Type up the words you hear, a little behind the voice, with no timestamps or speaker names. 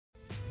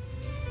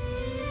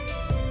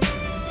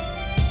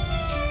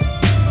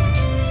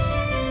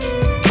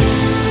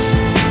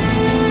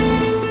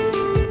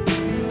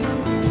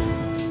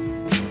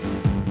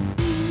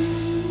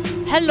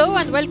Hello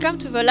and welcome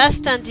to the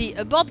Last Standee,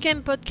 a board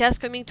game podcast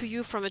coming to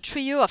you from a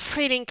trio of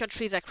thrilling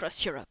countries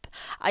across Europe.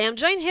 I am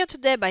joined here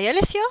today by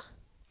Alessio.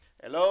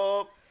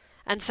 Hello.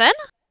 And Fen.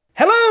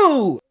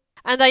 Hello!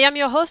 And I am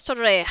your host,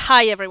 Audrey.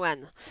 Hi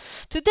everyone.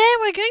 Today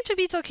we're going to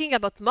be talking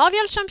about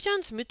Marvel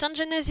Champions, Mutant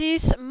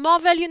Genesis,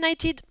 Marvel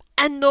United,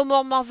 and no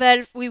more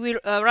Marvel. We will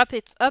wrap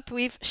it up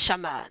with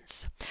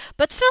Shamans.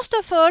 But first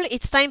of all,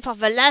 it's time for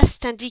the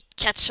Last Standee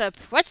Catch-up.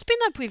 What's been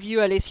up with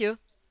you, Alessio?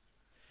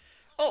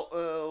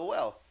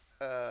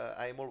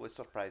 I'm always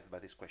surprised by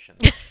this question.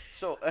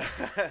 So,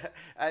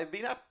 I've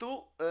been up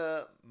to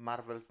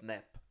Marvel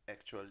Snap,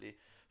 actually.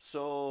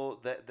 So,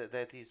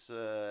 that is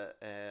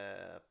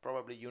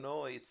probably,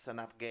 it's an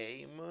app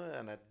game,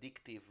 an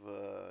addictive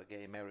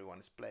game everyone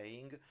is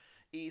playing.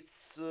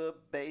 It's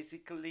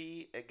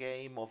basically a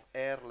game of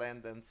air,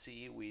 land, and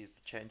sea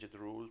with changed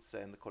rules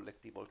and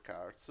collectible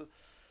cards.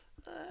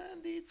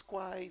 And it's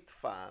quite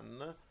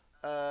fun.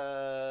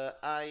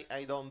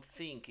 I don't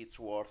think it's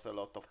worth a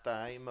lot of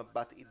time,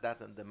 but it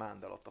doesn't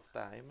demand a lot of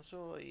time,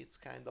 so it's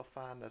kind of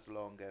fun as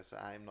long as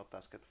I'm not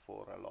asked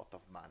for a lot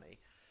of money.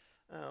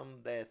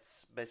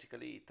 That's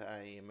basically it.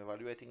 I'm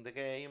evaluating the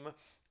game.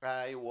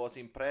 I was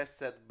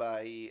impressed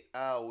by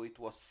how it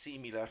was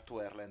similar to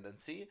Airland and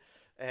Sea,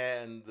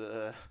 and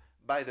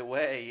by the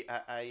way,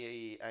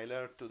 I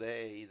learned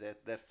today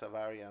that there's a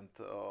variant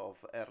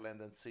of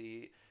Airland and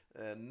Sea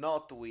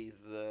not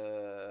with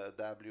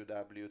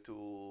WW2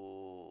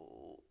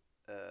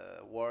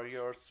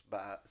 warriors,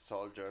 but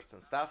soldiers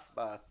and stuff,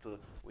 but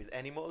with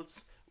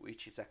animals,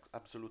 which is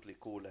absolutely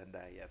cool, and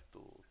I have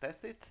to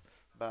test it.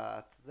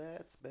 But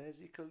that's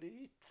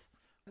basically it.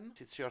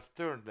 It's your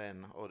turn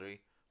then,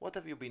 Audrey. What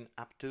have you been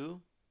up to?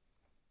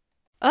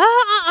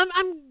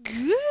 I'm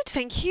good,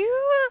 thank you.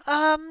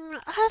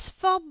 As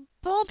for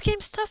board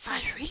game stuff,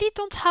 I really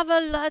don't have a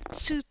lot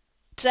to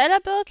tell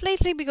about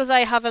lately because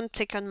I haven't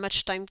taken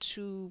much time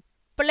to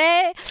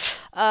play.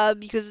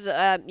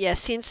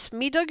 Since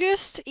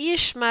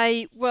mid-August-ish,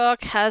 my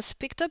work has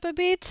picked up a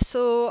bit,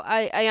 so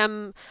I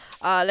am,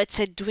 let's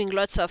say, doing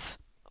lots of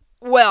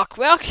work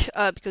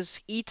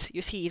because eat,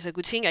 you see, is a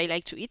good thing. I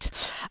like to eat.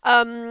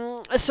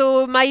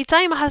 So my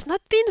time has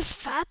not been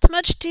that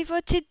much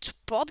devoted to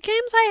board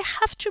games, I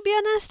have to be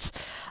honest.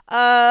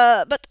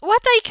 But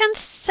what I can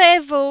say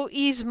though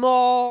is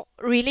more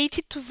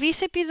related to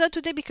this episode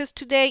today, because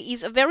today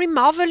is a very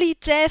Marvely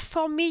day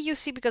for me, you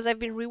see, because I've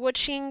been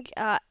rewatching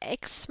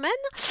X-Men,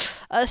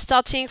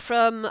 starting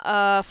from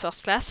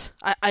First Class.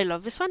 I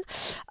love this one.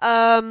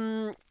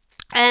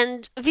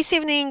 And this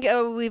evening,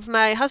 with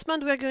my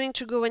husband, we're going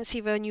to go and see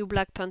the new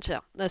Black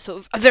Panther. So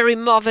a very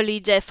Marvel-y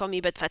day for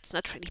me, but that's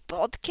not really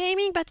board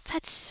gaming, but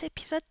that's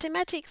episode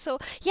thematic. So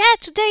yeah,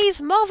 today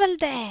is Marvel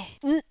Day.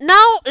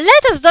 Now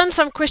let us done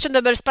some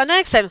questionable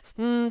Spanex and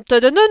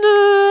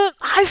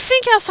I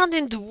think I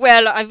sounded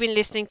well. I've been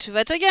listening to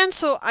that again,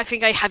 so I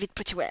think I have it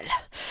pretty well.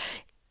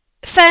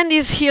 Fan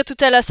is here to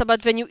tell us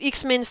about the new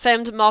X-Men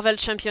themed Marvel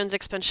Champions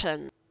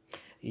expansion.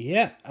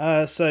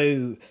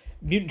 So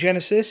Mutant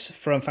Genesis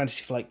from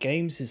Fantasy Flight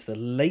Games is the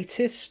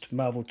latest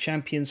Marvel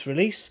Champions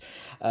release.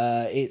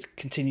 It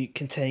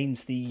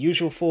contains the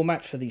usual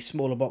format for the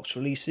smaller box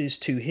releases: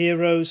 2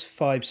 heroes,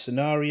 5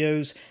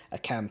 scenarios, a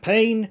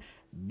campaign.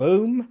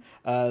 Boom.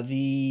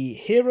 The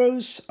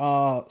heroes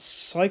are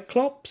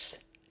Cyclops,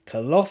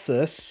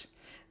 Colossus,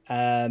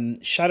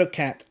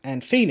 Shadowcat,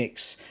 and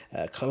Phoenix.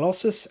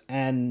 Colossus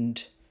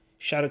and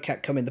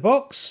Shadowcat come in the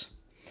box,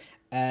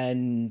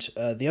 and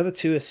the other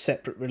 2 are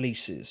separate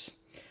releases.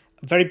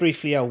 Very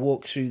briefly, I'll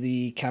walk through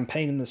the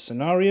campaign and the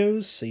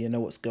scenarios so you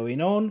know what's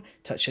going on,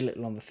 touch a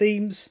little on the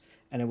themes,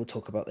 and then we'll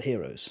talk about the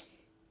heroes.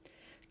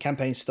 The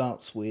campaign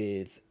starts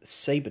with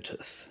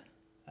Sabretooth.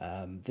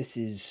 This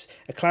is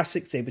a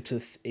classic.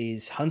 Sabretooth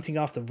is hunting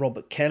after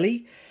Robert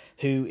Kelly,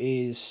 who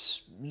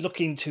is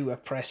looking to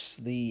oppress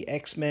the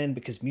X-Men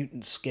because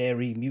mutants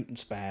scary,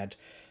 mutants bad.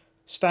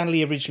 Stan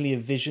Lee originally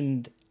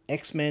envisioned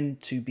X-Men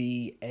to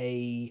be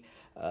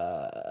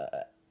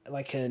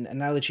like an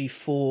analogy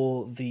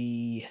for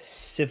the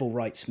civil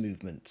rights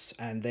movements,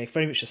 and they're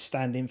very much a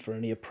stand-in for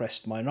any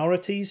oppressed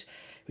minorities,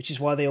 which is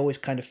why they always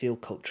kind of feel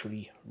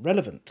culturally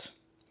relevant.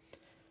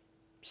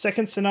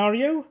 Second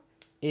scenario,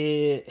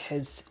 you're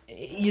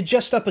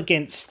just up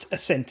against a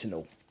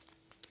Sentinel.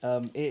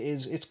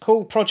 It's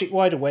called Project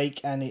Wide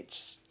Awake, and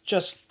it's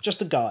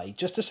just a guy,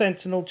 just a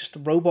Sentinel, just a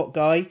robot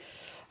guy.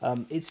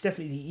 It's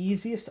definitely the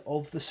easiest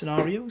of the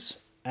scenarios,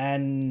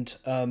 and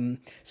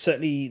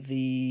certainly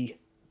the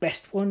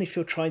best one if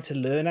you're trying to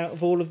learn out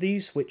of all of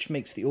these, which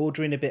makes the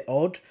ordering a bit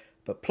odd,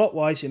 but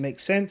plot-wise it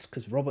makes sense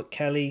because Robert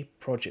Kelly,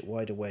 Project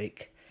Wide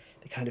Awake,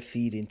 they kind of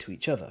feed into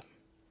each other.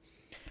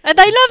 And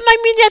I love my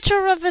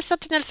miniature of the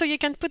Sentinel, so you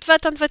can put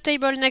that on the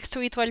table next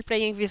to it while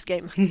playing this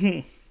game.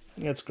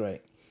 That's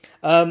great.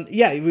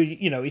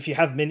 If you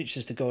have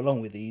miniatures to go along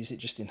with these, it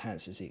just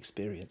enhances the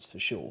experience for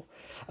sure.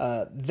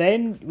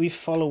 Then we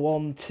follow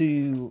on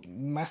to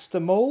Master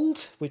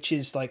Mold, which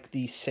is like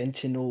the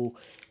Sentinel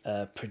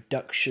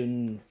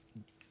production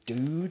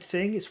dude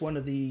thing. It's one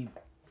of the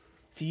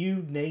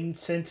few named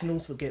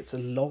Sentinels that gets a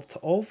lot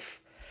of.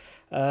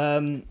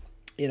 So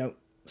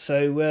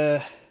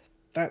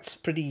that's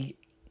pretty.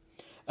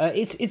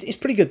 It's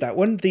pretty good, that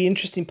one. The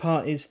interesting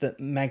part is that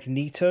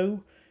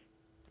Magneto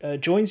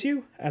joins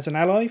you as an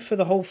ally for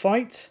the whole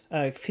fight,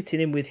 fitting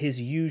in with his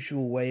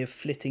usual way of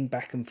flitting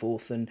back and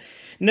forth and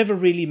never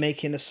really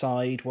making a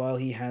side, while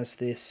he has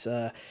this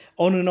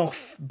on and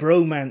off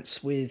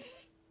bromance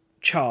with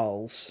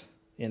Charles,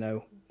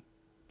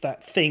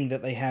 that thing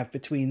that they have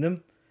between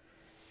them.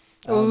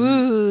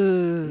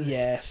 Ooh.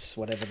 Yes,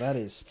 whatever that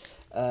is.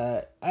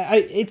 And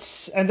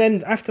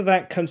then after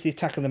that comes the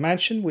attack on the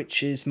mansion,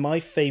 which is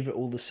my favourite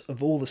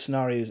of all the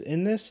scenarios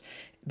in this,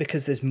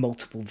 because there's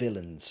multiple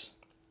villains.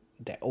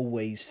 They're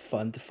always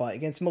fun to fight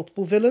against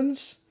multiple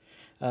villains.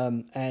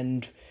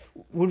 And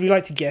would we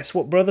like to guess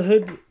what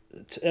Brotherhood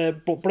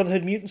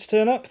mutants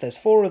turn up? There's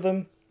 4 of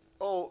them.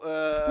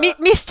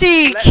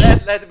 Mystique!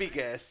 Let me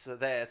guess.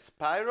 That's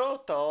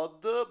Pyro,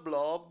 Todd,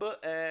 Blob,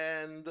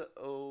 and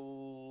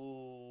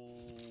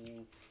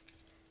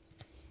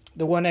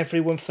the one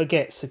everyone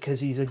forgets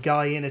because he's a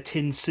guy in a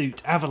tin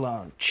suit,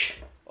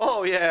 Avalanche.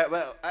 Oh yeah,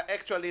 well,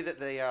 actually,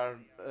 they are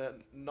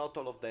not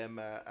all of them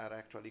are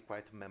actually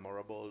quite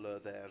memorable.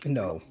 There's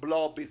No.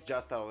 Blob is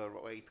just our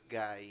overweight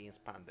guy in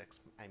spandex.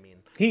 I mean,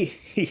 he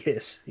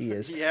is.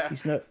 Yeah.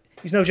 He's no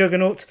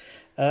juggernaut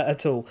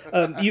at all.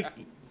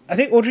 I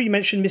think Audrey, you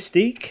mentioned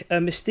Mystique.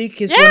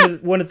 Mystique is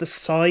one of the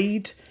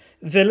side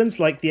villains,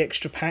 like the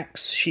extra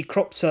packs. She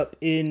crops up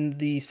in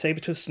the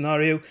Sabertooth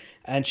scenario,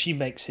 and she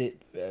makes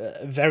it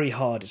very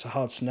hard. It's a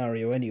hard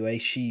scenario anyway.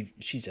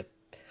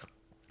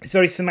 It's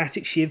very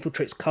thematic. She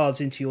infiltrates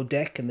cards into your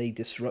deck, and they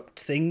disrupt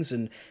things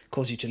and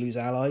cause you to lose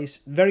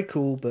allies. Very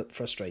cool, but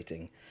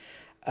frustrating.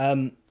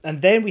 And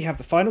then we have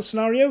the final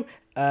scenario.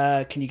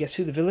 Can you guess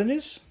who the villain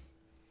is?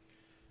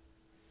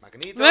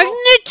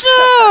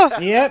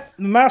 Magneto! Yep,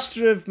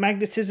 master of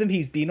magnetism.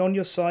 He's been on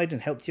your side and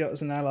helped you out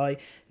as an ally.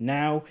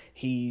 Now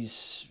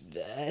he's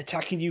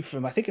attacking you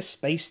from, I think, a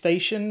space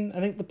station. I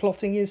think the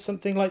plotting is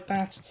something like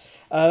that.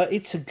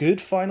 It's a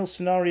good final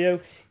scenario.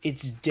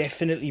 It's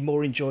definitely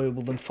more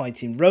enjoyable than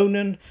fighting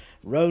Ronan.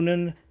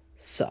 Ronan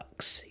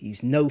sucks.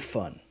 He's no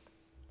fun.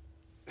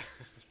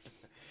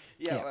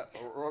 Yeah. Well,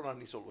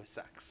 Ronan is always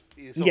sucks.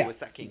 He's always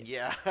sucking,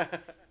 yeah.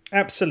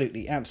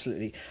 Absolutely.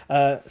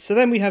 So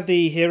then we have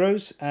the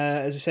heroes.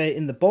 As I say,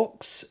 in the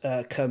box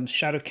comes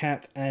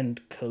Shadowcat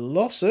and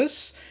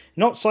Colossus.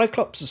 Not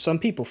Cyclops, as some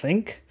people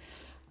think.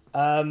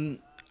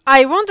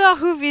 I wonder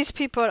who these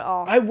people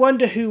are. I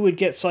wonder who would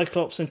get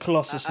Cyclops and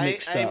Colossus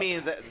mixed up. I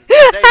mean, they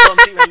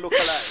don't even look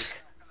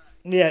alike.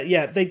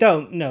 Yeah, they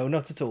don't. No,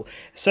 not at all.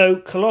 So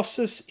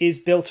Colossus is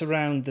built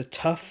around the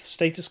tough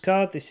status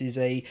card. This is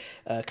a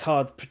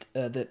card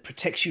that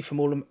protects you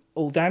from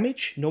all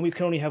damage. Normally you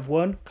can only have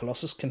 1.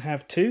 Colossus can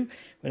have 2.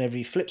 Whenever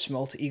he flips from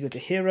alter ego to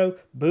hero,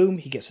 boom,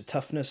 he gets a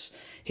toughness.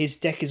 His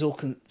deck is all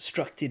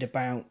constructed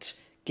about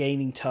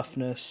gaining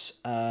toughness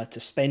to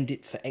spend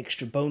it for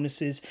extra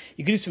bonuses.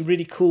 You can do some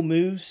really cool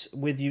moves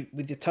with your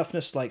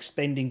toughness, like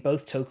spending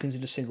both tokens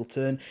in a single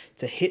turn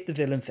to hit the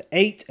villain for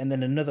 8 and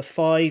then another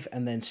 5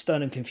 and then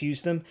stun and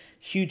confuse them.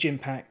 Huge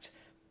impact.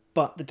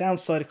 But the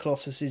downside of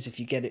Colossus is if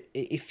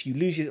you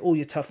lose all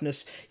your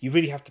toughness, you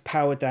really have to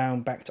power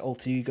down back to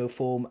alter ego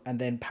form and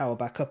then power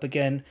back up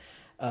again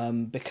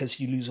because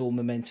you lose all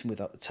momentum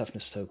without the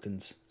toughness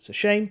tokens. It's a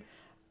shame.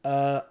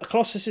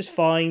 Colossus is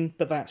fine,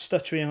 but that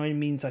stuttering eye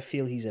means I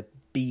feel he's a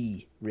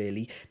B,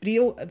 really.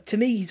 But to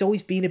me, he's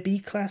always been a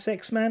B-class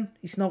X-Man.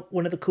 He's not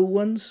one of the cool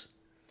ones.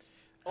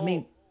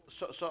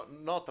 So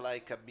not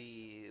like a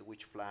bee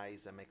which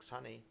flies and makes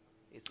honey.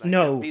 It's like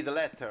no. B the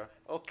letter.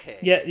 Okay.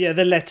 Yeah,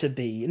 the letter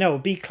B. No, a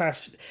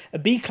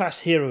B-class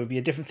hero would be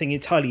a different thing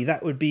entirely.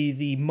 That would be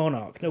the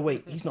Monarch. No,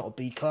 wait, he's not a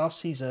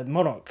B-class. He's a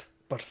Monarch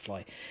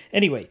butterfly.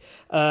 Anyway,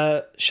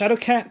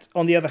 Shadowcat,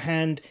 on the other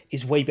hand,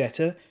 is way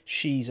better.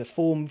 She's a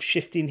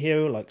form-shifting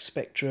hero like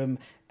Spectrum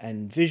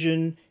and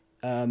Vision,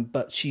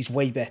 but she's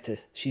way better.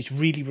 She's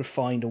really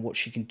refined on what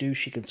she can do.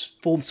 She can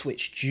form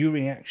switch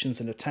during actions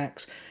and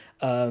attacks.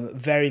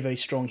 Very, very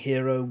strong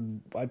hero.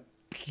 I'm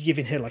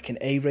giving her like an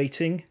A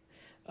rating.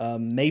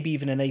 Maybe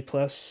even an A+.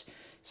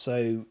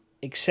 So,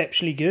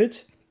 exceptionally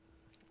good.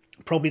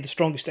 Probably the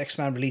strongest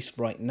X-Man released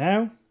right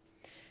now.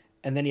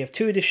 And then you have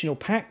 2 additional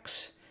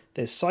packs.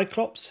 There's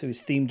Cyclops, who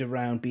is themed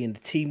around being the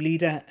team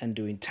leader and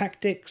doing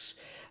tactics.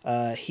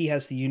 He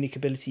has the unique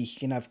ability, he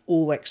can have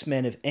all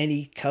X-Men of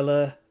any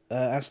colour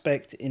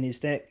aspect in his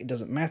deck. It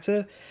doesn't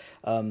matter.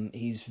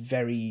 He's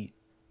very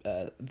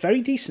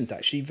decent,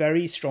 actually.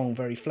 Very strong,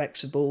 very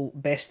flexible.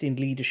 Best in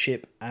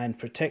leadership and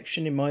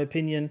protection, in my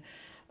opinion.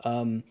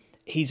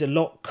 He's a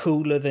lot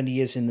cooler than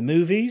he is in the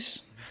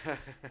movies.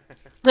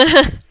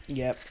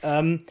 Yeah.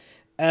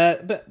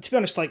 But to be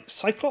honest, like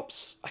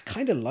Cyclops, I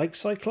kind of like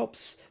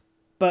Cyclops,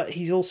 but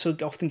he's also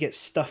often gets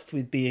stuffed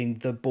with being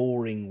the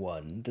boring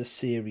one, the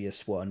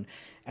serious one,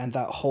 and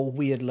that whole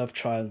weird love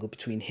triangle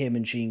between him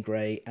and Jean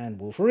Grey and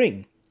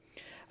Wolverine.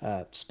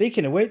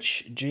 Speaking of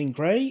which, Jean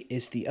Grey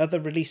is the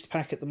other released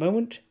pack at the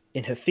moment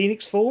in her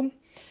Phoenix form.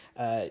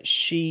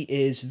 She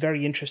is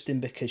very interesting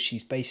because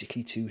she's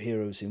basically 2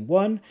 heroes in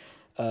one.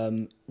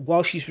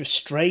 While she's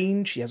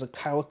restrained, she has a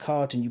power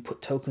card and you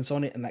put tokens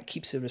on it and that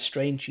keeps her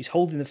restrained. She's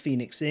holding the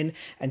Phoenix in,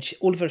 and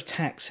all of her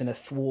attacks and her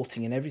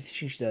thwarting and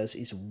everything she does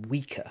is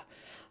weaker.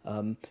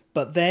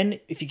 But then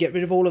if you get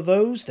rid of all of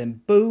those,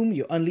 then boom,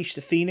 you unleash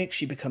the Phoenix.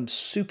 She becomes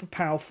super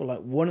powerful, like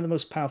one of the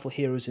most powerful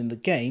heroes in the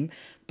game.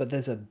 But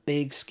there's a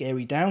big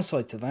scary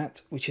downside to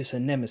that, which is her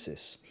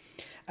nemesis.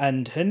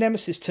 And her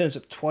nemesis turns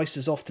up twice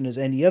as often as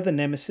any other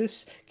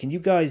nemesis. Can you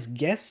guys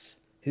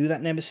guess who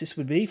that nemesis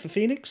would be for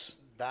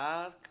Phoenix?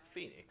 Dark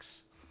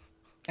Phoenix.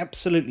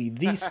 Absolutely,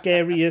 the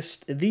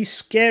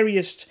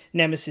scariest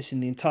nemesis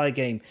in the entire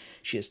game.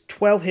 She has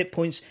 12 hit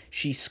points.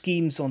 She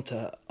schemes onto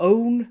her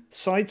own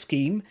side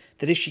scheme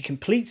that if she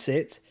completes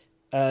it,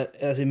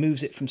 as it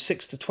moves it from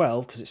 6 to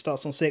 12, because it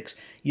starts on 6,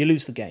 you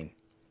lose the game.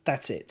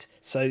 That's it.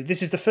 So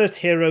this is the first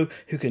hero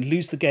who can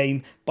lose the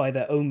game by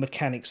their own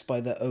mechanics,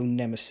 by their own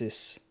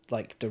nemesis,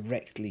 like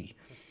directly.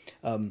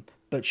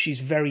 But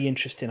she's very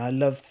interesting. I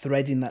love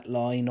threading that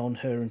line on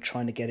her and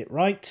trying to get it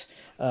right.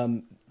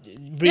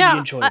 Really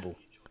enjoyable.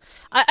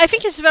 I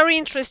think it's very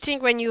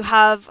interesting when you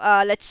have,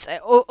 let's say,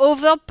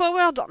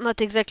 overpowered,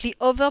 not exactly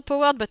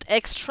overpowered, but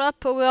extra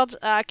powered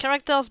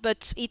characters,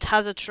 but it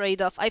has a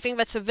trade-off. I think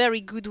that's a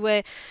very good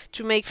way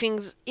to make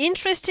things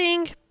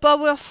interesting,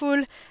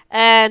 powerful,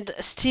 and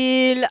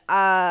still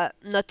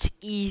not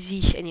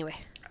easy anyway.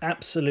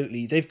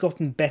 Absolutely, they've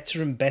gotten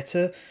better and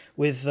better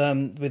with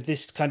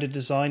this kind of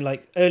design.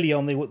 Like early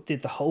on, they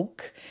did the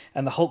Hulk,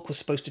 and the Hulk was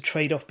supposed to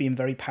trade off being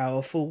very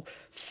powerful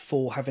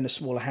for having a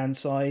smaller hand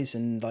size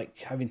and like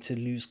having to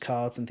lose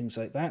cards and things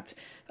like that.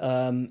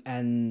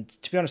 And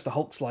to be honest, the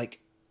Hulk's like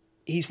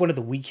he's one of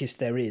the weakest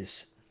there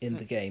is in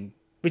the game,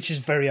 which is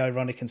very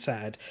ironic and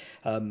sad.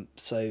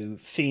 So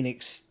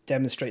Phoenix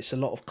demonstrates a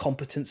lot of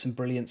competence and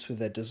brilliance with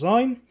their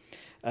design.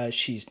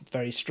 She's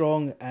very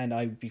strong, and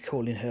I'd be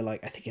calling her I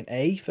think an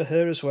A for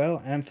her as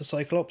well, and for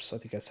Cyclops. I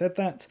think I said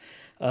that.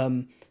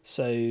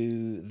 So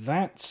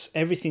that's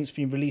everything's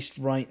been released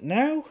right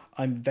now.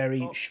 I'm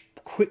very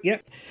quick.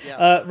 Yep.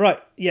 Yeah. Right.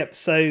 Yep.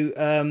 So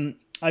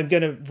I'm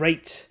going to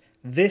rate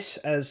this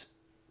as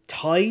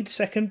tied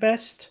second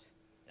best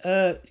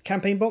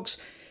campaign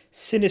box.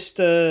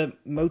 Sinister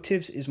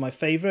Motives is my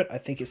favourite. I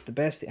think it's the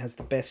best. It has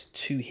the best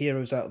two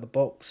heroes out of the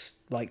box.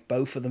 Like,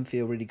 both of them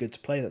feel really good to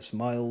play. That's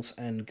Miles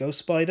and Ghost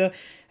Spider.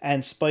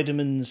 And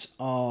Spider-Mans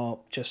are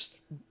just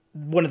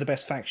one of the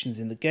best factions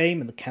in the game,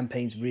 and the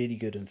campaign's really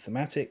good and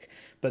thematic.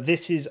 But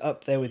this is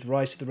up there with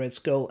Rise of the Red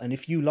Skull, and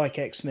if you like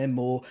X-Men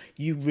more,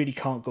 you really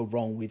can't go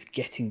wrong with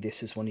getting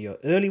this as one of your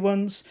early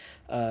ones.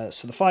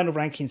 So the final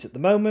rankings at the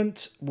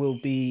moment will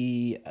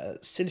be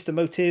Sinister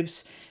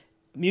Motives,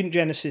 Mutant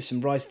Genesis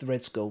and Rise of the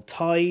Red Skull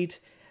tied.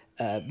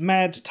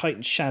 Mad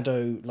Titan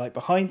Shadow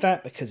behind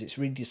that, because it's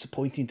really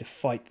disappointing to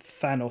fight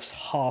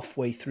Thanos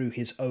halfway through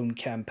his own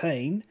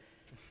campaign.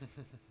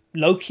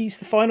 Loki's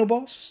the final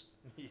boss.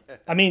 Yeah.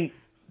 I mean,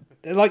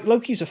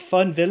 Loki's a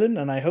fun villain,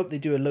 and I hope they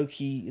do a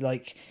Loki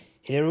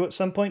hero at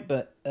some point,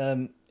 but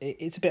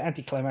it's a bit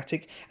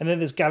anticlimactic. And then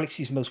there's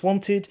Galaxy's Most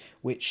Wanted,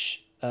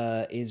 which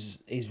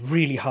is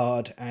really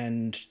hard,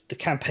 and the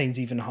campaign's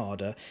even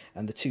harder,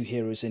 and the two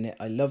heroes in it,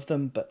 I love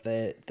them, but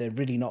they're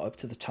really not up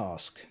to the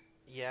task.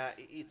 Yeah,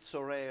 it's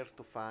so rare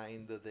to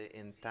find the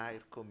entire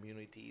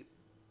community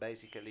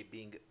basically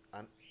being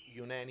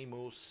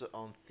unanimous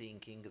on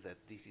thinking that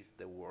this is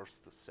the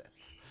worst set.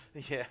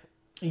 Yeah.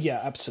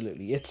 Yeah,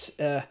 absolutely. It's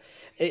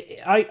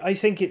I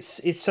think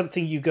it's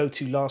something you go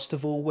to last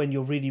of all when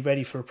you're really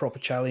ready for a proper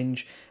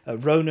challenge.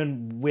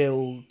 Ronan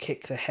will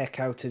kick the heck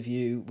out of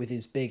you with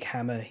his big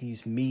hammer.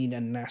 He's mean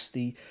and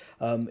nasty.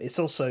 It's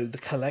also the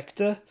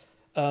Collector.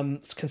 Can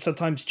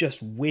sometimes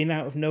just win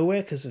out of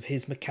nowhere because of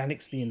his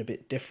mechanics being a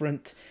bit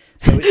different.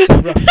 So it's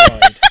a rough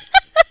ride.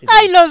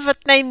 I love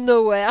that name,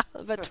 Nowhere,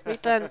 but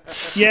written.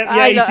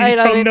 Yeah, he's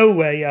from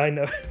nowhere. Yeah, I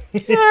know.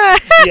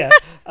 Yeah.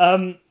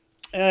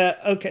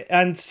 Okay,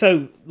 and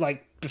so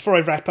before I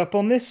wrap up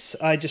on this,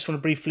 I just want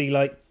to briefly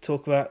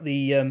talk about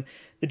the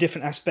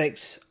different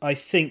aspects. I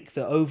think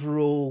the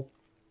overall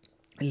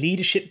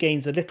leadership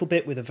gains a little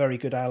bit with a very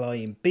good ally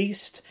in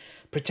Beast.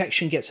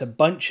 Protection gets a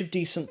bunch of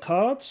decent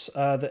cards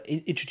that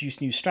introduce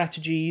new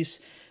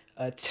strategies.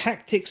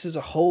 Tactics as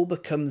a whole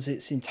becomes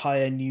its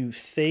entire new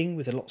thing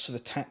with lots of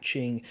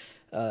attaching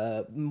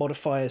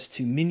modifiers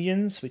to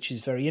minions, which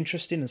is very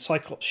interesting, and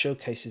Cyclops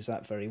showcases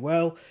that very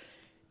well.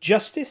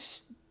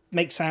 Justice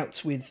makes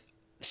out with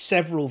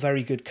several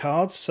very good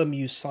cards. Some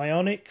use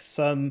psionic,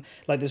 some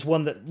there's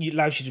one that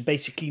allows you to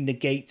basically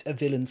negate a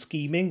villain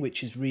scheming,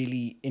 which is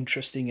really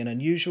interesting and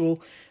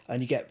unusual,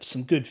 and you get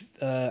some good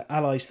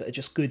allies that are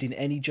just good in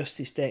any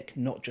Justice deck,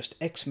 not just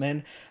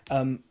X-Men.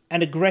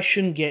 And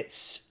Aggression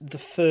gets the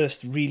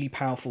first really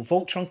powerful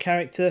Voltron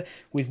character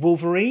with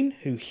Wolverine,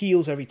 who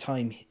heals every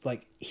time.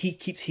 He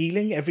keeps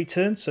healing every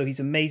turn, so he's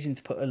amazing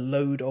to put a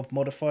load of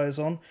modifiers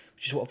on,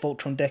 which is what a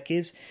Voltron deck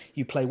is.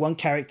 You play one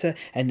character,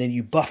 and then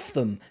you buff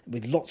them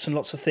with lots and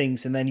lots of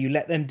things, and then you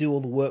let them do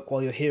all the work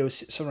while your hero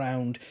sits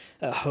around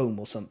at home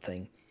or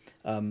something.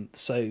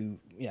 So,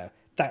 yeah,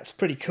 That's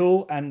pretty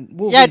cool, and Yeah,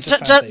 Wolverine's a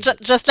fan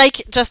favorite.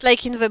 just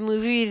like in the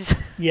movies.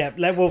 Yeah,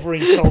 let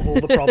Wolverine solve all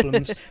the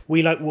problems.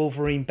 We like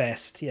Wolverine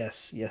best.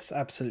 Yes, yes,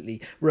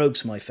 absolutely.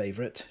 Rogue's my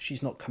favorite.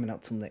 She's not coming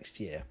out till next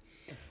year.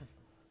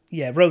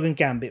 Yeah, Rogue and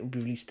Gambit will be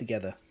released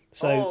together.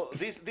 So,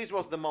 this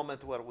was the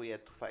moment where we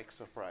had to fake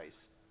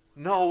surprise.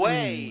 No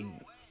way!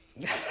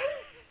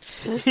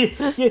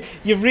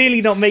 you're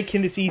really not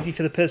making this easy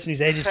for the person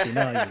who's editing,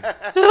 are you?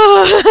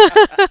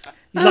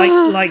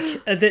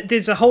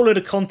 There's a whole lot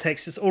of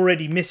context that's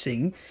already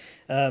missing.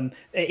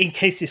 In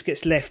case this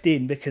gets left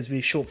in because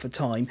we're short for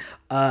time,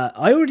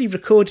 I already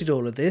recorded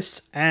all of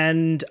this,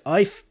 and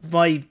my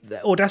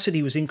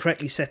Audacity was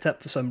incorrectly set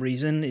up for some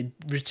reason. It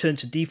returned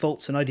to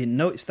defaults, and I didn't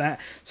notice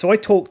that. So I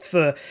talked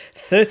for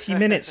 30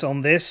 minutes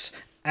on this,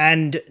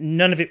 and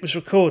none of it was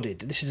recorded.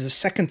 This is the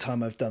second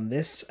time I've done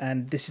this,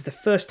 and this is the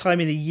first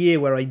time in a year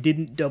where I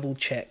didn't double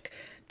check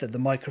that the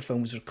microphone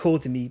was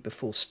recording me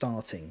before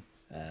starting.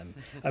 I'm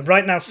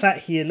right now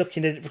sat here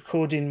looking at it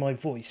recording my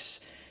voice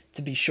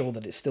to be sure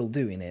that it's still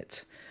doing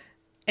it.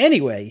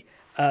 Anyway,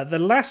 the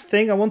last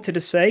thing I wanted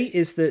to say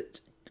is that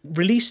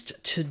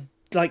released to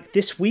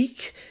this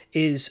week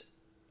is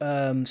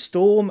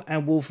Storm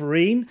and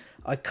Wolverine.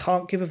 I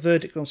can't give a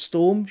verdict on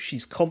Storm.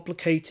 She's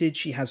complicated.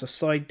 She has a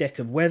side deck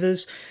of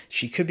weathers.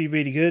 She could be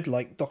really good,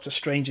 like Doctor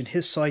Strange and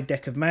his side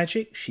deck of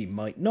magic. She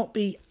might not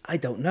be. I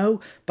don't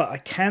know. But I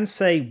can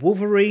say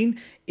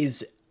Wolverine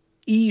is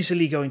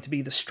easily going to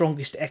be the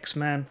strongest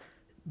X-Man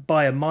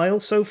by a mile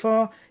so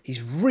far.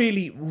 He's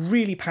really,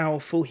 really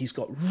powerful. He's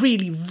got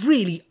really,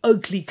 really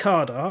ugly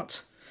card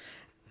art.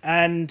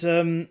 And,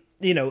 as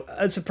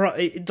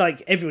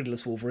everybody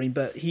loves Wolverine,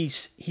 but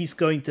he's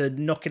going to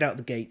knock it out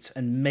the gates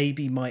and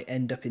maybe might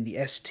end up in the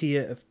S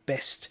tier of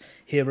best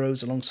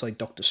heroes alongside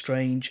Doctor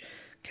Strange,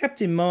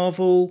 Captain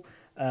Marvel,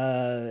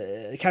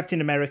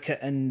 Captain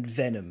America, and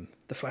Venom,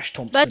 the Flash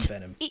Thompson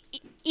Venom.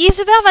 Is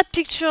there that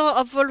picture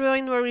of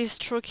Wolverine where he's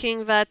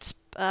stroking that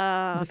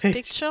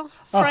picture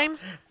frame?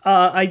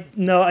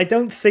 I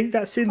don't think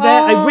that's in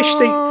there. I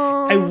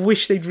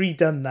wish they'd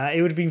redone that.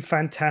 It would have been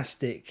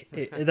fantastic.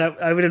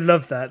 I would have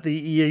loved that.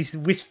 He's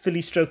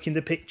wistfully stroking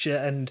the picture,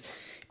 and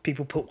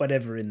people put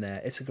whatever in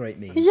there. It's a great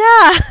meme.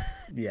 Yeah.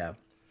 Yeah.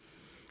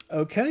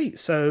 Okay,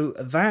 so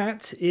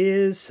that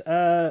is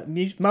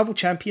Marvel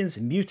Champions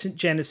and Mutant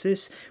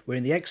Genesis. We're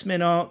in the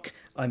X-Men arc.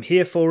 I'm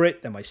here for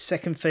it. They're my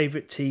second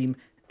favourite team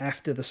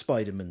after the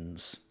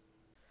Spider-Mans.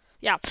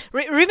 Yeah,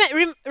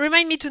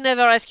 remind me to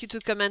never ask you to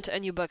comment a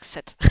new box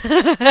set.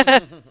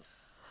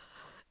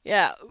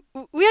 Yeah,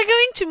 we are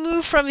going to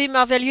move from the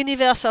Marvel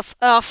Universe of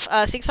Earth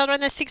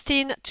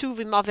 616 to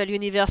the Marvel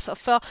Universe of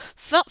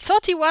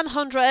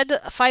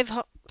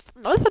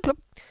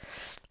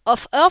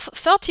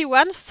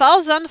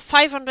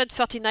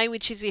 31,539,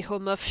 which is the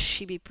home of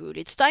Chibi-Pool.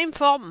 It's time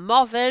for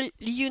Marvel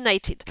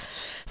United.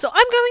 So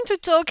I'm going to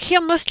talk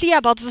here mostly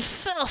about the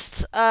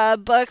first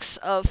box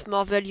of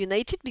Marvel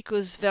United,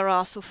 because there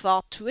are so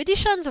far two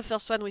editions. The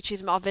first one, which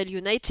is Marvel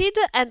United,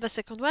 and the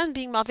second one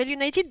being Marvel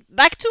United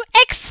Back to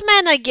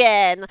X-Men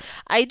again.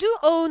 I do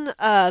own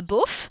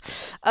both,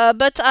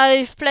 but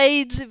I've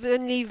played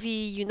only the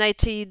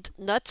United,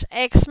 not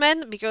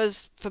X-Men,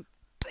 because the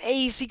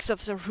basics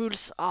of the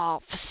rules are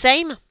the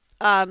same.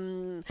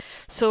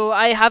 So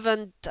I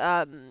haven't,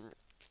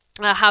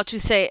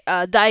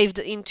 dived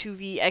into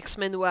the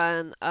X-Men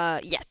one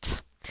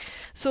yet.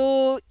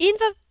 So in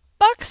the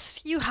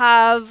box you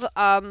have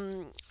a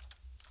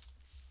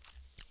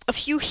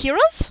few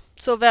heroes.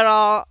 So there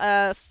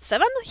are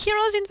 7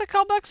 heroes in the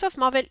core box of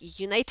Marvel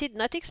United,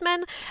 not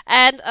X-Men,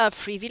 and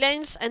 3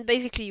 villains. And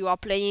basically you are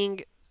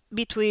playing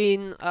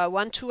between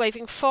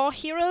 4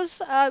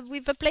 heroes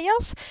with the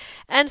players,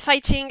 and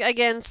fighting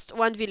against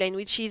 1 villain,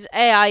 which is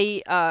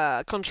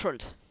AI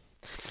controlled.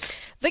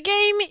 The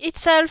game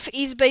itself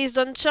is based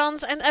on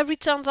turns, and every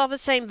turns are the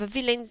same. The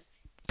villain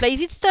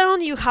plays its turn.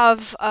 You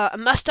have a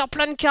master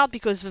plan card,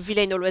 because the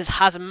villain always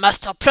has a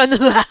master plan.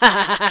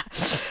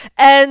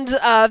 And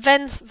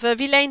then the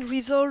villain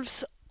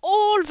resolves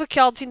all the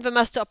cards in the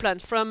master plan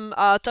from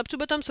top to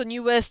bottom, so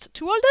newest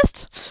to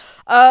oldest.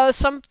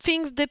 Some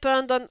things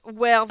depend on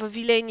where the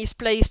villain is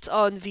placed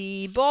on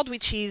the board,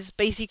 which is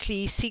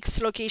basically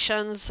 6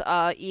 locations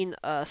in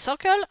a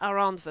circle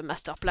around the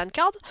master plan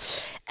card.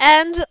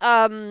 And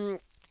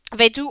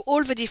they do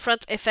all the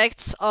different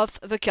effects of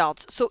the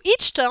cards. So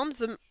each turn,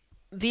 the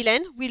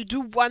villain will do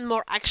 1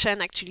 more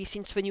action, actually,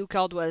 since the new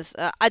card was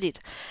added.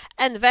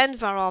 And then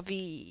there are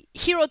the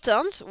hero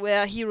turns,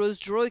 where heroes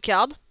draw a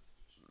card,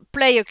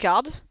 play a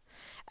card,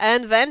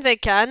 and then they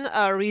can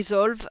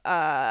resolve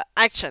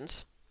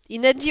actions.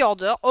 In any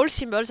order, all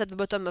symbols at the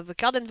bottom of the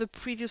card and the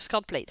previous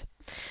card played.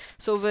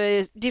 So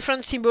the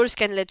different symbols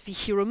can let the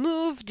hero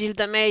move, deal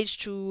damage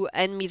to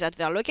enemies at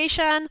their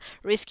location,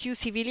 rescue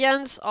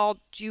civilians, or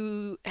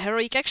do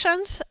heroic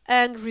actions,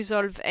 and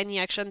resolve any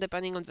action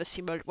depending on the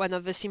symbol. One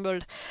of the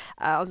symbols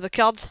on the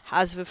cards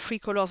has the 3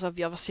 colors of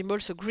the other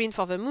symbol, so green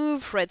for the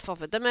move, red for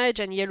the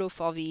damage, and yellow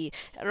for the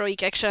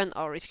heroic action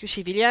or rescue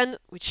civilian,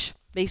 which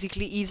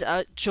basically is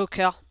a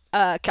Joker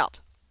card.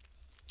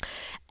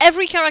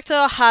 Every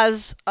character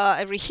has,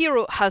 every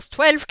hero has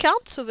 12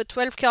 cards, so the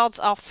 12 cards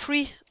are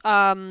free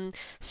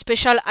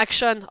special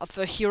action of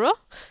the hero.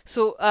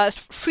 So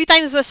 3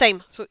 times the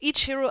same. So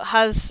each hero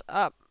has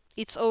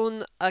its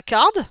own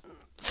card.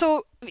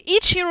 So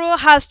each hero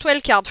has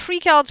 12 cards. 3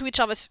 cards which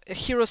are the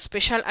hero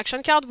special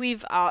action card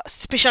with a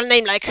special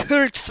name like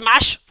Hulk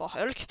Smash for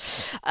Hulk,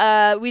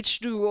 which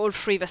do all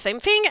 3 the same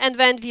thing. And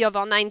then the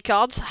other 9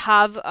 cards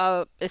have,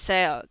 let's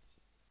say,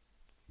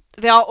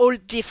 they are all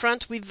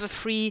different with the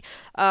 3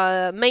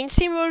 main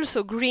symbols.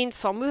 So green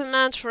for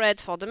movement, red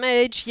for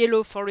damage,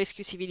 yellow for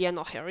rescue civilian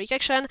or heroic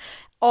action,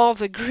 or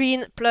the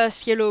green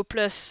plus yellow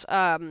plus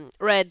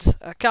red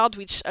card,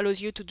 which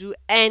allows you to do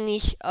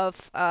any of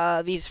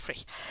these 3.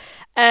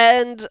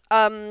 And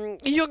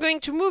you're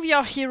going to move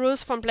your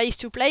heroes from place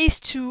to place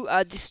to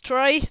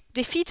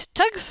defeat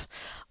thugs,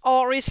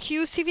 or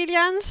rescue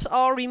civilians,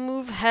 or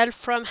remove health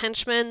from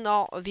henchmen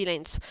or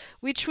villains,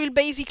 which will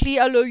basically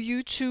allow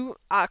you to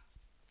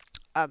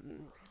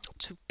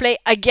play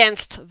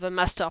against the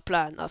master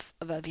plan of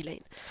the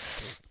villain.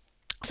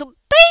 So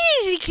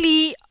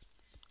basically,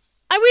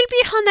 I will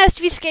be honest,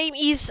 this game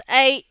is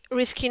a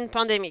Reskin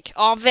Pandemic,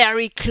 or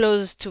very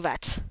close to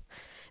that.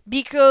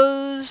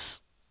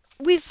 Because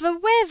with the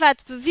way that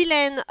the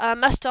villain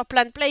master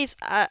plan plays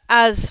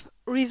as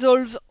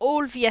resolves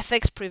all the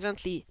effects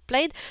previously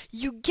played,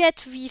 you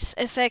get this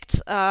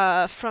effect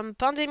from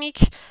Pandemic,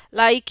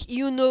 like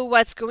you know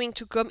what's going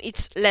to come.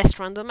 It's less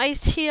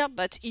randomized here,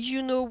 but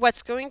you know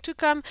what's going to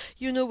come.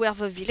 You know where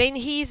the villain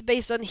is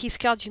based on his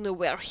card. You know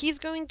where he's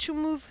going to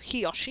move,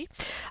 he or she.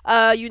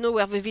 You know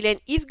where the villain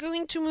is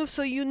going to move,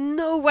 so you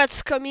know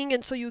what's coming,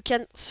 and so you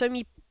can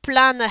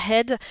plan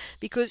ahead,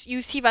 because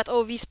you see that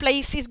this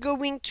place is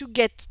going to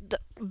get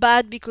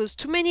bad because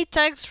too many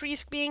tags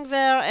risk being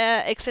there,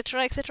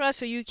 etc, etc.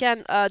 So you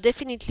can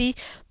definitely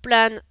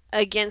plan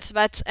against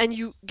that, and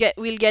you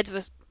will get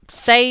the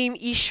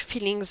same-ish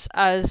feelings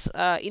as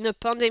in a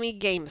Pandemic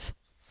games.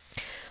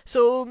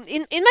 So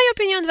in my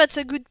opinion, that's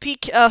a good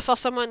pick for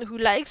someone who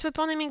likes the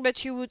Pandemic, but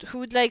who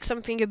would like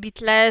something a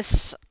bit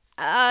less,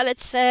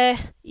 let's say,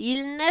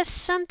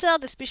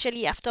 illness-centered,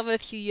 especially after the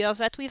few years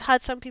that we've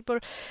had. Some people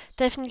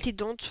definitely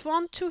don't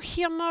want to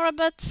hear more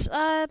about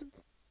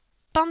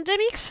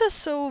pandemics,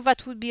 so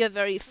that would be a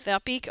very fair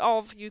pick.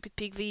 Or you could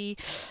pick the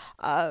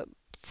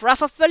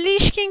Wrath of the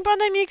Lich King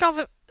Pandemic, or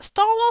the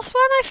Star Wars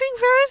one, I think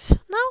there is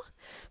now.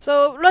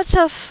 So lots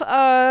of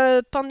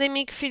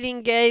pandemic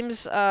feeling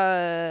games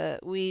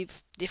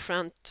with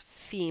different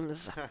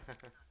themes.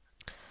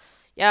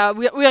 Yeah,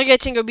 we're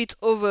getting a bit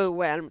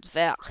overwhelmed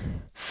there.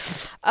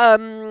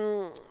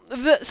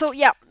 So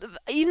yeah,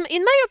 in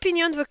my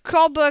opinion, the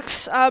core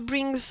box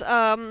brings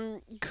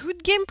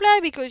good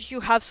gameplay, because you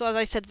have, so as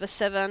I said, the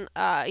 7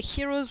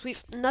 heroes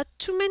with not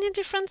too many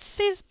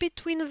differences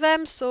between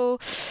them. So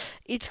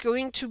it's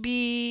going to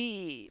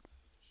be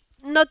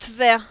not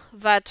there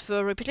that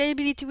the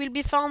replayability will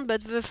be found,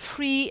 but the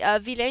 3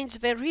 villains,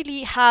 they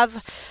really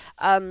have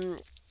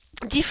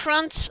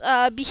different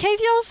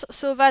behaviors,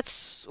 so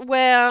that's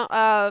where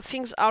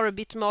things are a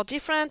bit more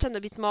different and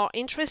a bit more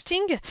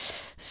interesting.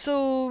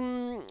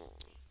 So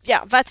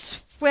yeah,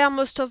 that's where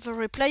most of the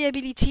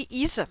replayability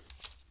is.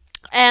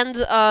 And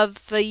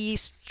the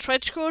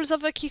stretch goals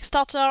of the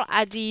Kickstarter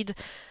added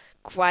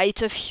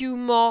quite a few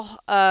more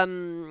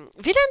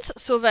villains,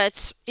 so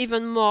that's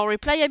even more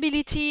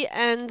replayability.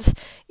 And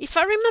if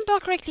I remember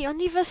correctly,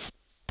 only the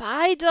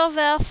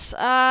Spider-Verse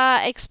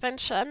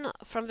expansion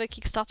from the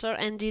Kickstarter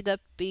ended up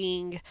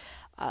being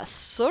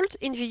sold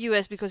in the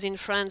US, because in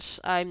France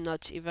I'm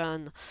not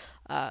even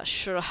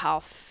sure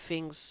how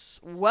things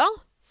were.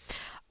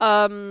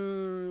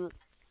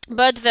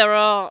 But there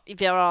are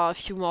a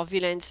few more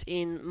villains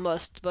in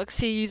most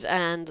boxes,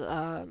 and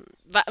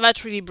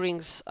that really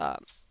brings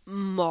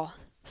more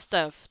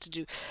stuff to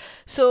do.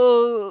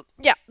 So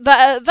yeah,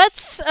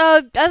 that's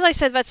as I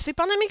said, that's the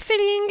pandemic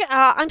feeling.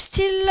 I'm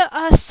still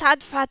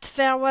sad that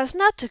there was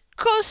not a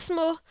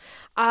Cosmo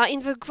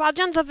in the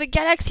Guardians of the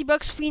Galaxy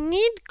box. We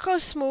need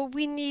Cosmo.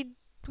 We need,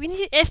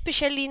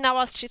 especially now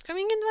as she's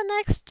coming in the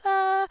next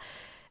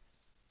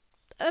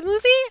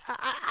movie.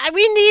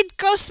 We need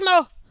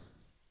Cosmo.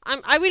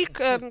 I will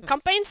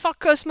campaign for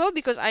Cosmo,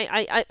 because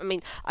I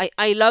mean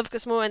I love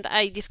Cosmo, and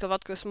I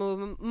discovered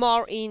Cosmo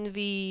more in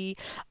the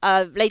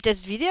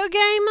latest video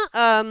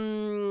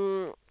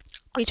game,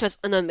 which was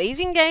an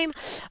amazing game,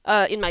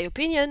 in my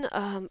opinion.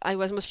 I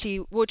was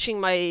mostly watching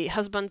my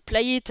husband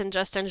play it and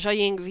just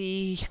enjoying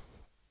the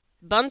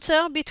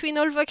banter between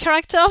all the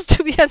characters,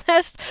 to be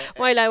honest,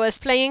 while I was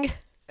playing.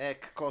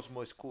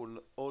 Cosmo is cool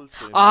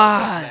also in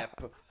Marvel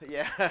Snap.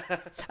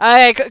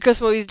 Yeah.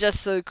 Cosmo is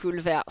just so cool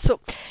there. So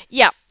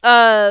yeah,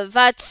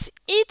 that's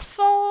it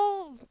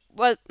for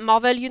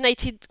Marvel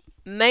United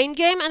main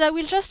game, and I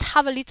will just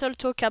have a little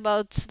talk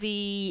about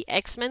the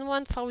X-Men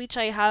one, for which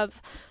I have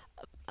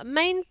a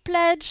main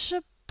pledge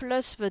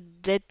plus the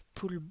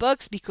Deadpool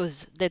box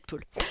because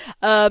Deadpool.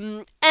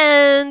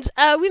 And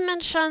we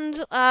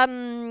mentioned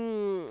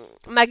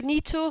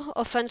Magneto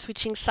often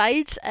switching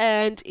sides,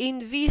 and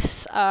in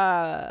this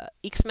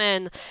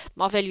X-Men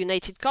Marvel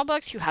United core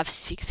box, you have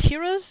 6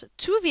 heroes,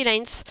 2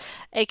 villains,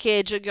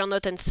 aka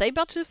Juggernaut and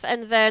Sabretooth,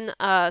 and then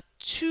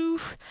two.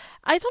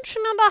 I don't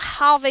remember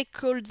how they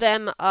called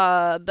them,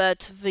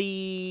 but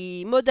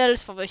the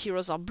models for the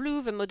heroes are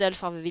blue, the models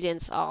for the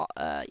villains are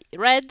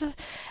red,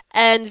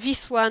 and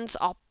these ones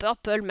are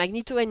purple,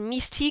 Magneto and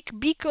Mystique,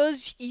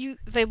 because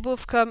they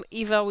both come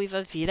either with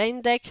a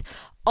villain deck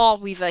or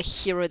with a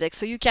hero deck.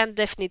 So you can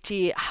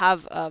definitely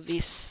have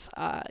this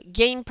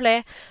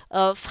gameplay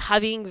of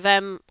having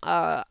them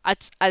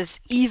as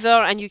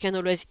either, and you can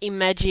always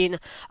imagine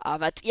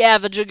that, yeah,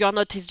 the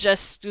Juggernaut is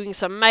just doing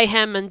some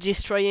mayhem and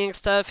destroying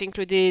stuff,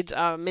 included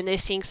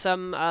menacing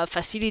some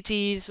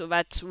facilities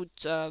that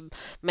would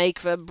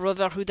make the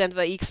Brotherhood and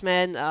the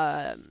X-Men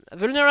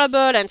vulnerable,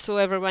 and so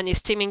everyone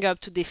is teaming up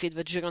to defeat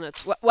the Juggernaut.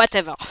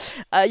 Whatever.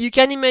 You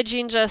can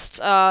imagine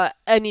just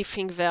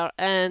anything there,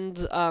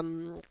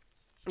 and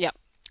yeah,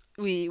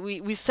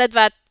 we said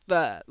that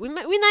we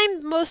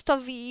named most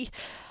of the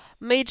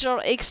major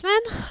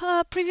X-Men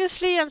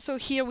previously, and so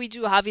here we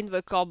do have in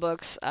the core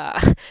box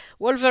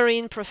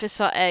Wolverine,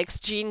 Professor X,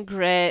 Jean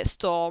Grey,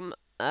 Storm,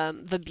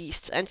 the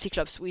Beast, and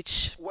Cyclops,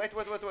 which is Wait.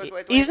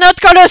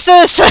 not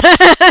Colossus.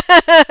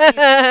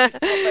 Is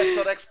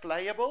Professor X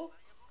playable?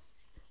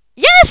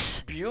 Yes,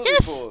 yes,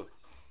 Beautiful.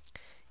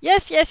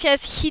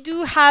 yes. He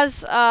do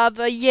has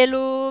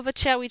the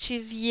chair which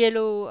is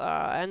yellow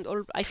and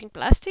all, I think,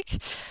 plastic.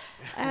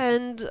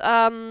 And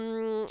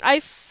I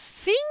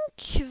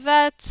think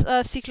that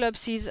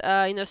Cyclops is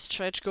in a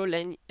stretch goal,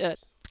 and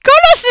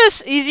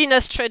Colossus is in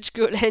a stretch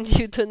goal, and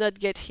you do not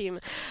get him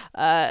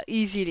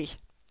easily.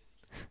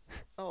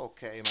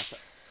 Okay,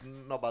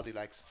 nobody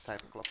likes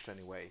Cyclops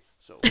anyway,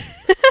 so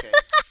that's okay.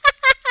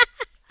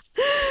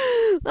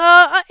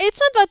 It's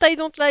not that I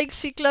don't like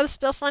Cyclops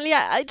personally.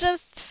 I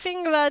just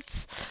think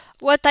that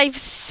what I've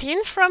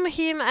seen from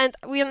him, and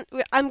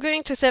I'm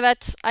going to say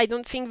that I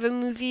don't think the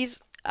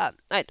movies.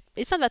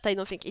 It's not that I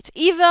don't think, it's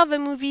either the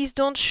movies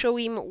don't show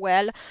him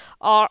well,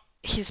 or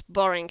he's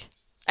boring,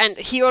 and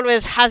he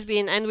always has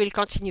been and will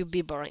continue to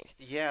be boring.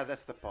 Yeah,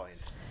 that's the point.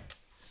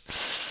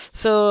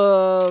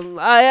 So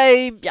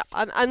yeah,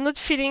 I'm not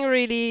feeling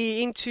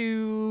really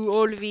into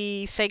all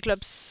the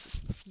Cyclops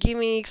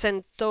gimmicks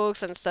and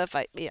talks and stuff.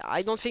 I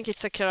don't think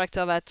it's a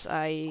character that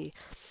I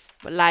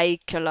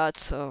like a lot.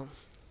 So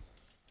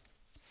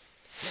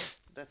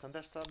That's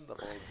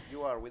understandable.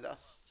 You are with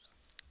us.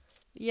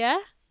 yeah,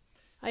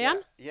 I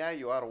am. Yeah,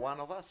 you are one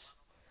of us.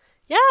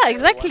 Yeah,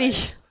 Everyone exactly.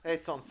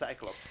 hates on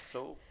Cyclops,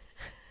 so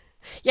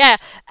Yeah,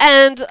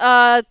 and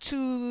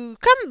to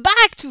come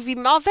back to the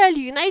Marvel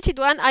United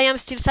one, I am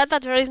still sad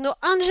that there is no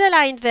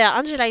Angela in there.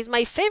 Angela is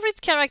my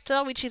favorite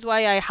character, which is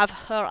why I have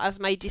her as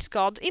my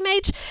Discord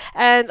image,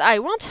 and I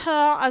want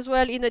her as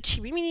well in a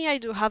Chibi mini. I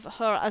do have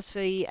her as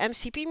the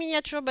MCP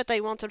miniature, but I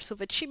want also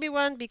the Chibi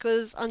one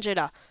because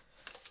Angela,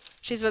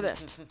 she's the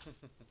best.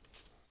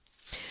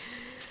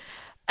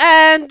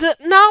 And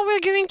now we're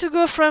going to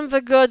go from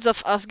the gods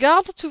of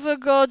Asgard to the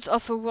gods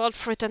of a world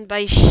threatened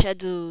by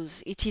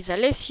shadows. It is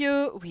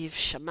Alessio with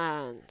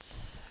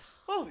Shamans.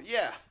 oh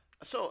yeah.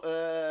 So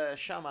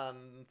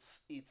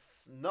Shamans,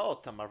 it's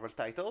not a Marvel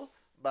title,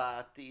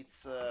 but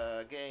it's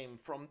a game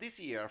from this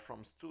year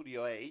from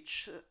Studio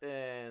H,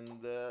 and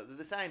the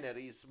designer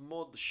is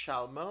Maud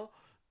Shalmel.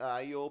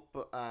 I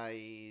hope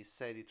I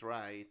said it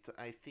right.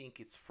 I think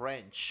it's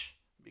French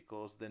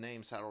because the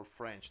names are all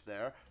French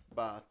there,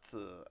 but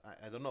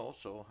I don't know,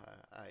 so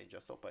I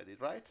just hope I did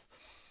right.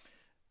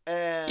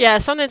 And Yeah,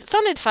 sounded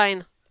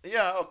fine.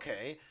 yeah,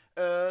 okay.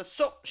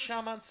 So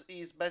Shamans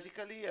is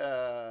basically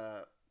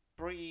a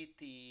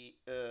pretty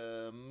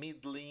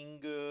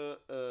middling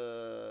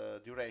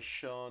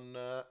duration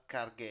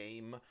card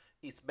game.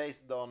 It's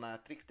based on a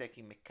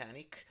trick-taking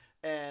mechanic,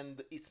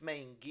 and its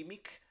main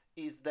gimmick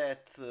is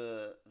that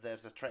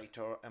there's a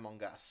traitor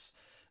among us.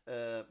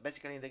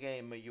 Basically, in the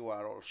game, you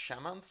are all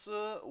shamans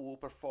who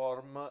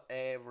perform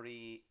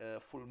every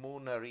full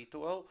moon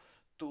ritual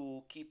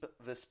to keep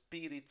the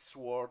spirit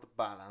sword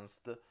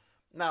balanced.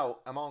 Now,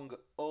 among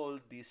all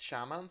these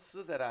shamans,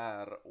 there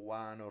are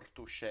one or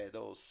two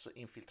shadows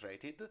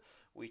infiltrated,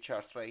 which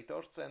are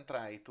traitors and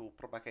try to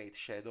propagate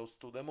shadows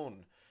to the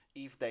moon.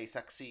 If they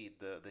succeed,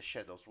 the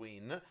shadows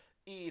win.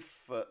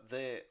 If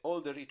all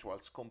the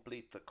rituals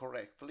complete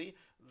correctly,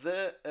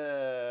 the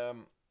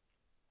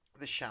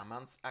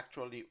shamans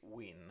actually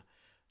win.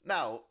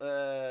 Now,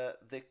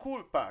 the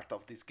cool part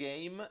of this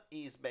game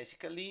is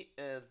basically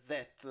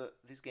that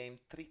this game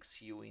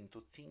tricks you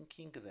into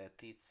thinking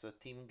that it's a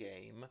team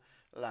game,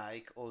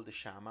 like all the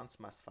shamans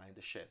must find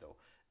a shadow.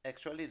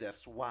 Actually,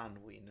 there's one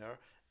winner,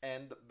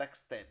 and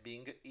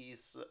backstabbing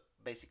is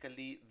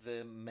basically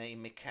the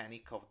main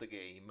mechanic of the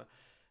game.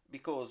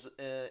 Because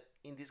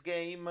in this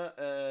game,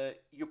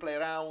 you play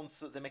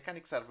rounds, the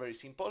mechanics are very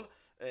simple.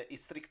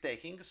 It's trick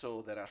taking,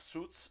 so there are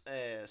suits.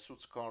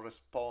 Suits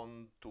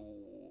correspond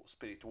to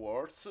spirit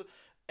words,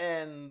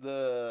 and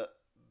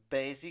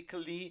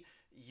basically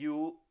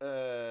you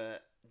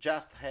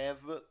just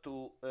have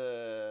to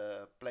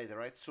play the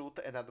right suit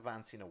and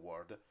advance in a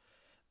ward.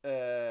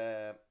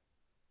 Uh,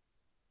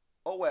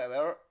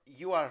 However,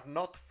 you are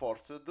not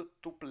forced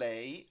to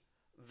play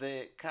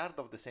the card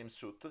of the same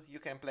suit. You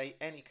can play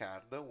any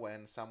card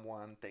when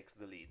someone takes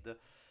the lead.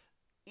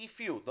 If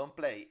you don't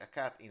play a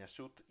card in a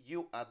suit,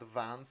 you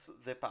advance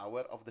the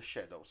power of the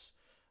shadows.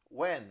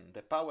 When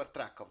the power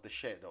track of the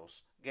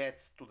shadows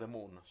gets to the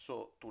moon,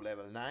 so to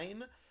level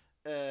 9,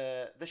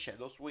 the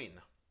shadows win.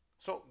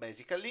 So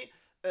basically,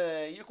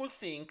 you could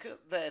think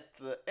that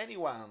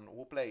anyone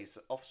who plays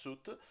off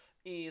suit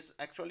is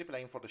actually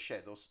playing for the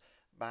shadows,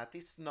 but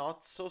it's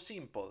not so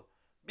simple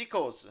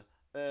because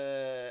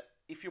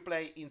if you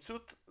play in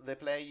suit, the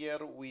player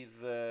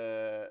with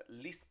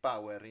least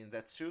power in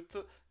that suit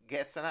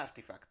gets an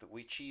artifact,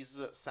 which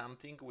is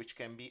something which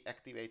can be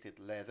activated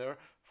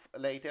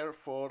later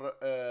for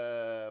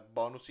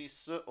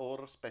bonuses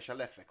or special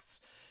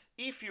effects.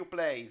 If you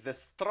play the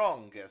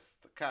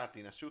strongest card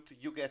in a suit,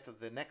 you get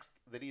the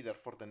leader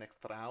for the next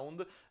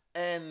round,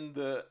 and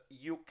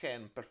you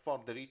can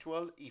perform the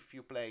ritual if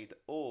you played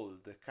all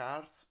the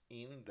cards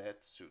in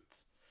that suit.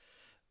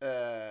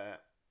 Uh,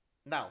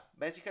 Now,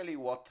 basically,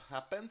 what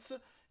happens?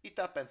 It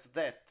happens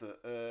that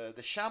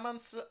the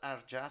shamans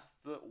are just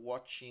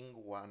watching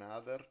one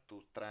another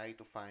to try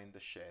to find the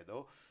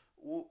shadow,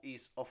 who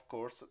is, of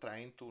course,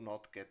 trying to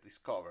not get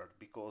discovered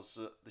because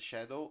the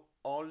shadow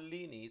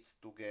only needs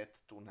to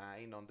get to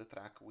 9 on the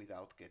track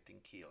without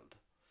getting killed.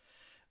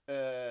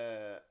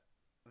 Uh,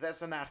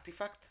 there's an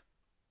artifact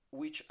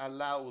which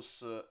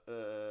allows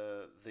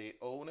the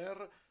owner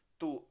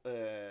to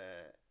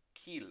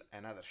kill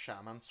another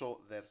shaman,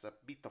 so there's a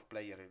bit of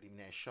player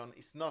elimination.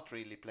 It's not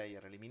really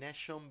player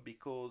elimination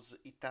because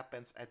it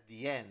happens at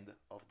the end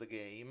of the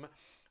game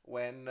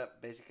when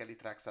basically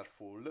tracks are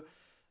full,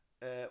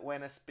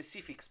 when a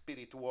specific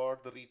spirit ward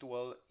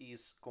ritual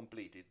is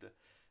completed.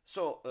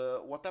 So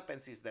what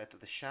happens is that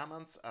the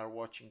shamans are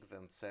watching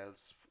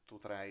themselves to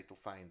try to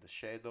find the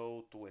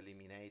shadow, to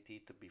eliminate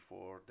it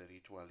before the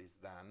ritual is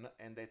done,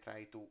 and they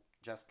try to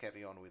just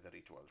carry on with the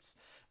rituals.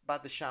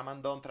 But the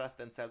shaman don't trust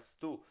themselves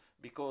too,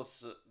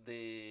 because uh,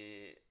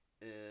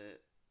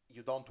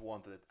 you don't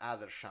want that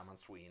other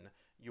shamans win.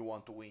 You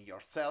want to win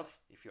yourself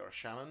if you're a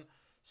shaman.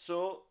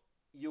 So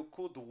you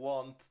could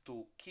want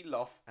to kill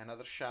off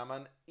another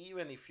shaman,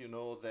 even if you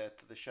know that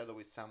the shadow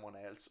is someone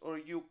else, or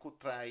you could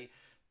try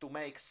to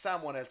make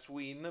someone else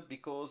win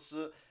because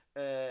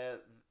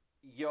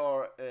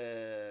your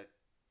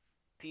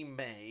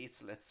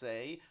teammates, let's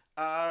say,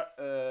 are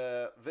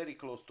very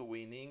close to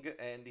winning,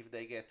 and if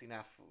they get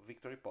enough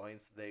victory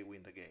points, they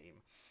win the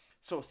game.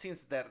 So,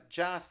 since there's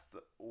just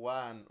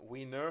one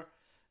winner,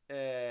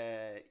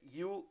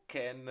 you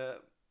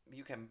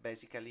can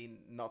basically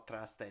not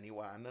trust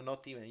anyone,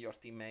 not even your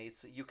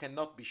teammates. You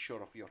cannot be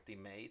sure of your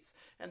teammates.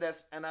 And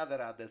there's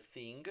another other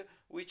thing,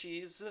 which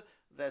is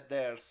that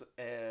there's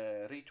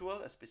a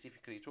ritual, a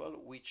specific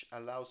ritual, which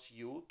allows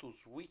you to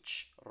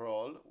switch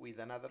role with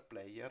another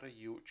player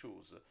you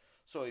choose.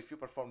 So if you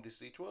perform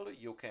this ritual,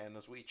 you can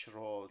switch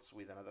roles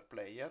with another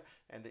player,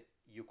 and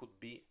you could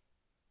be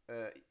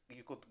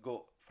you could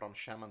go from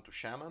shaman to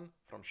shaman,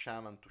 from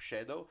shaman to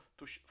shadow,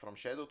 from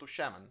shadow to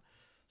shaman.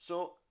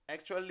 So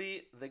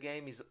actually, the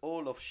game is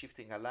all of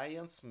shifting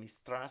alliance,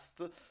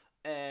 mistrust,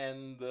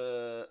 and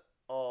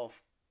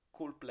of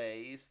cool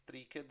plays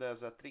treated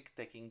as a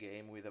trick-taking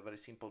game with a very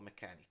simple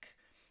mechanic.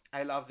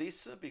 I love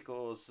this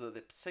because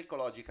the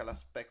psychological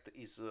aspect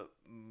is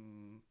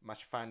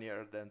much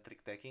funnier than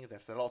trick taking.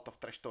 There's a lot of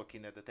trash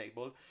talking at the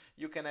table.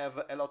 You can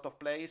have a lot of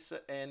plays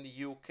and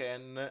you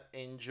can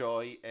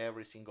enjoy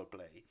every single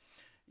play.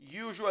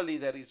 Usually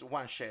there is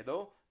one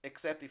shadow,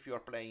 except if you are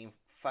playing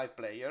 5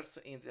 players.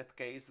 In that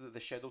case, the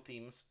shadow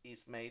teams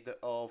is made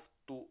of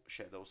 2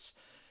 shadows.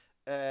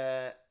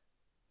 Uh,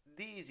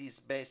 this is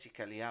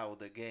basically how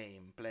the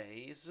game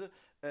plays.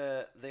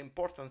 The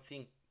important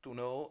thing to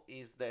know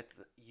is that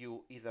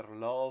you either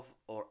love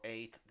or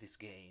hate this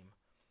game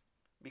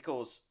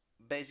because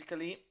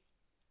basically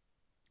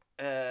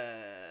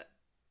uh,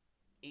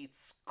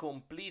 it's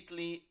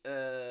completely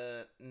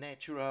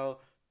natural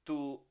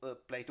to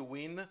play to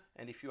win,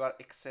 and if you are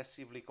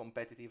excessively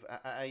competitive,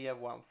 I have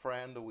one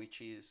friend who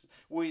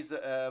is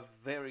a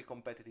very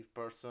competitive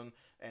person,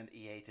 and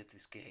he hated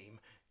this game.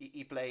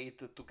 He played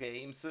 2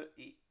 games.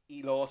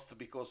 He lost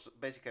because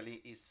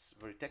basically he's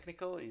very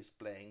technical. He's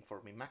playing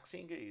for min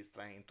maxing. He's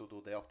trying to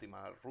do the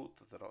optimal route,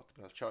 the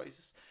optimal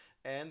choices,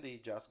 and he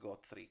just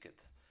got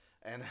tricked.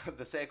 And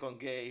the second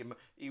game,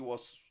 he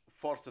was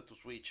forced to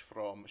switch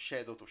from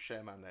Shadow to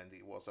Shaman and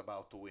he was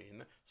about to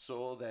win.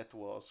 So that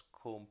was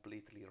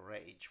completely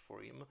rage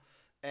for him.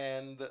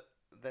 And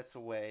that's a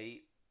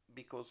way,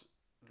 because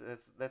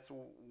that's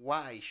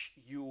why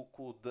you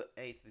could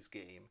hate this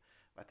game.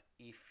 But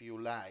if you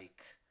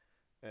like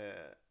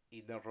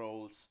hidden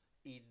roles,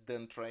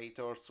 hidden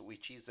traitors,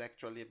 which is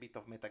actually a bit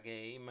of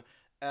metagame,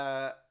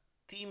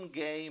 team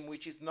game,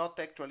 which is not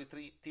actually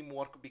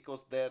teamwork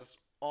because there's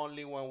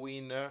only one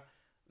winner,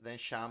 then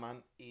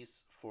Shaman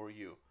is for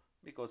you.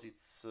 because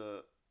it's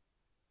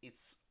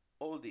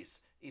all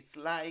this. It's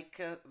like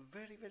a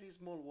very very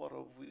small war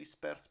of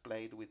whispers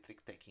played with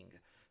trick taking.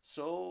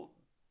 So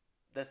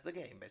that's the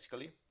game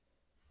basically.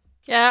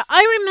 Yeah,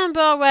 I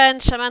remember when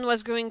Shaman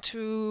was going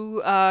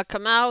to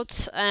come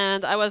out,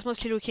 and I was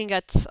mostly looking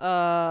at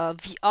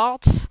the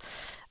art.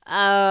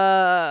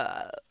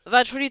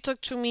 That really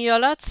talked to me a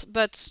lot,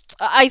 but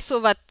I saw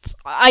that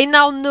I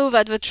now know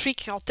that the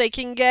trick or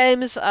taking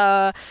games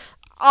are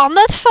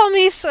not for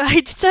me, so I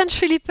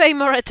didn't really pay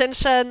more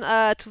attention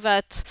to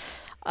that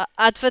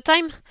at the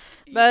time.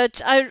 Y-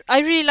 But I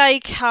really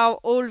like how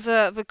all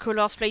the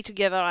colors play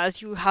together,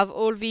 as you have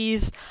all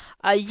these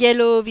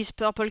yellow, these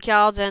purple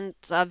cards, and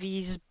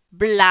these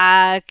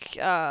blackish,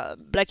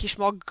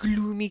 more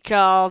gloomy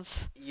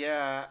cards.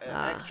 Yeah, Uh,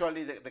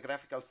 actually, the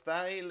graphical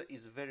style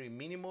is very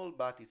minimal,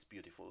 but it's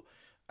beautiful.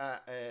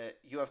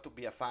 You have to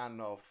be a fan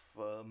of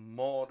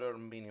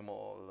modern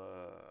minimal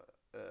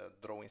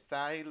drawing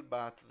style,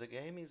 but the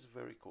game is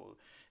very cool.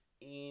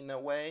 In a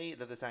way,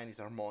 the design is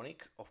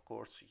harmonic. Of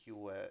course,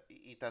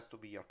 it has to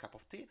be your cup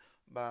of tea,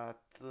 but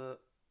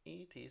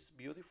it is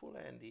beautiful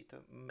and it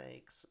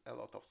makes a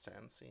lot of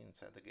sense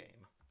inside the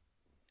game.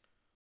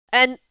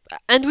 and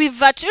and with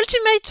that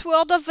ultimate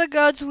word of the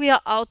gods, we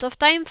are out of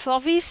time for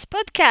this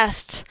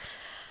podcast.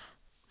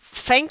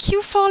 Thank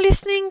you for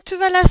listening to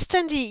The Last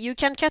Standee. You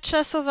can catch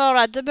us over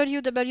at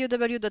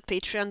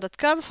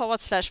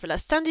www.patreon.com/The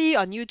Last Standee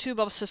on YouTube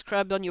or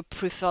subscribe on your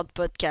preferred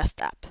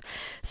podcast app.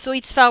 So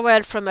it's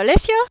farewell from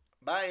Alessio,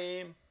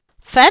 Bye!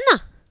 Fen,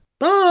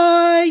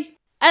 Bye!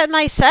 and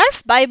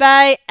myself. Bye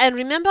bye. And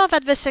remember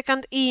that the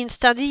second E in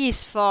Standee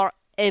is for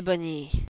Ebony.